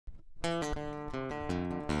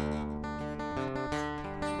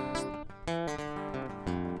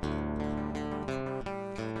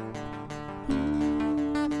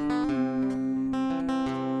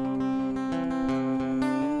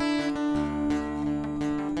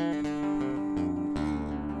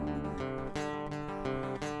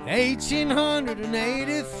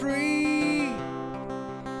1883,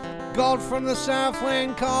 gold from the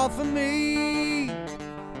Southland called for me.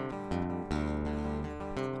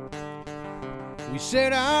 We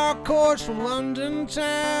set our course from London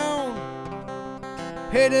town,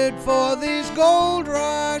 headed for this gold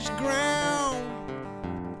rush ground,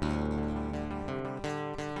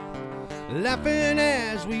 laughing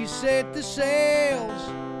as we set the sails.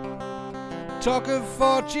 Talk of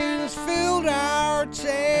fortunes filled our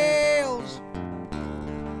tales.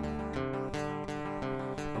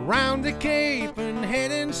 Around the Cape and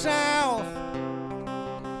heading south,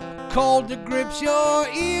 cold to grips your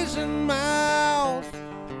ears and mouth.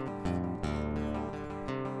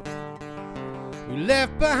 We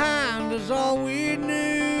left behind us all we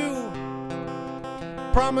knew,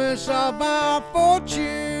 promise of our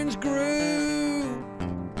fortunes grew.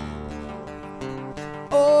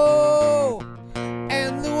 Oh,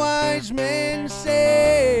 and the wise men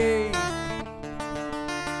say,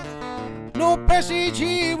 no passage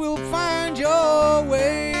here will find your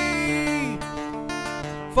way.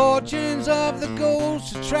 Fortunes of the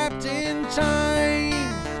ghosts are trapped in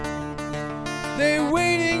time, they're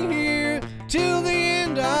waiting here till the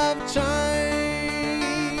end of time.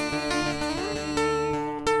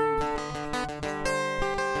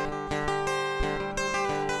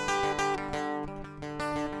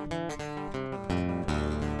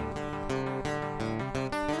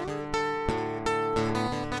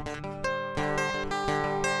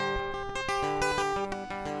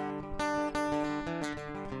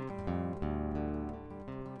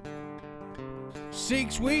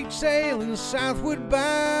 6 weeks sailing southward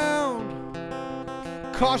bound,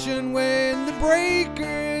 caution when the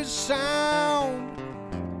breakers sound,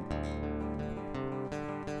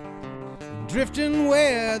 drifting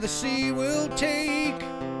where the sea will take.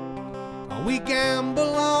 We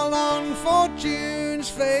gamble all on fortune's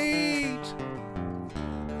fate,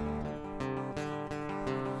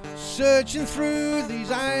 searching through these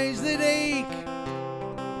eyes that ache.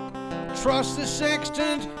 Trust the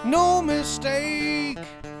sextant, no mistake.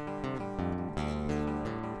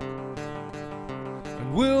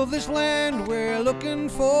 And will this land we're looking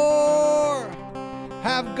for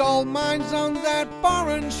have gold mines on that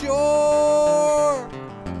foreign shore?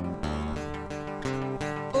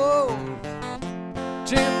 Oh,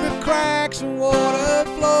 timber cracks and water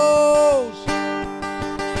flows.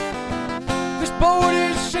 This boat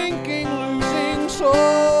is sinking, losing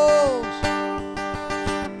souls.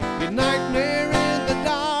 Nightmare in the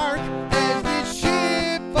dark as this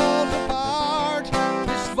ship falls apart.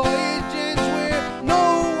 This voyage ends where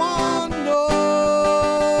no one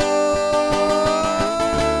knows.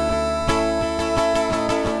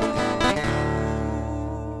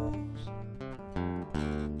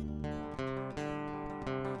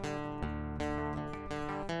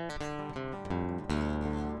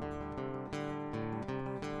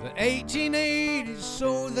 The 1880s,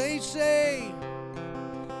 so they say,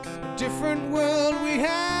 different world we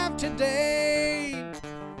have today.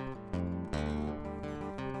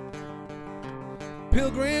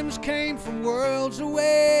 Pilgrims came from worlds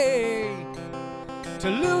away to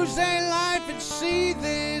lose their life at sea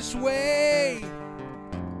this way.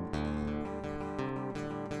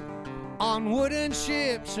 On wooden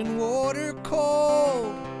ships and water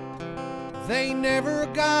cold, they never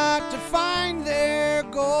got to find their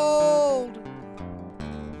gold.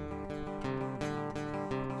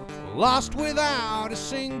 Lost without a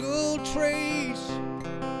single trace,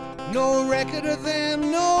 no record of them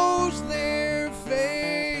knows their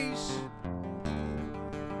face.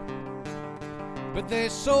 But their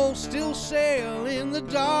souls still sail in the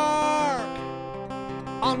dark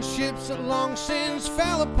on ships that long since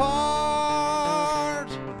fell apart.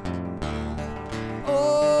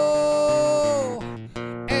 Oh,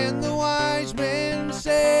 and the wise men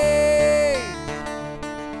say,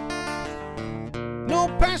 no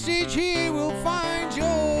passage here will find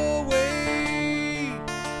your way.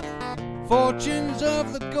 Fortunes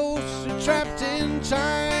of the ghosts are trapped in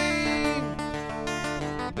time,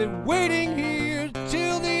 they're waiting here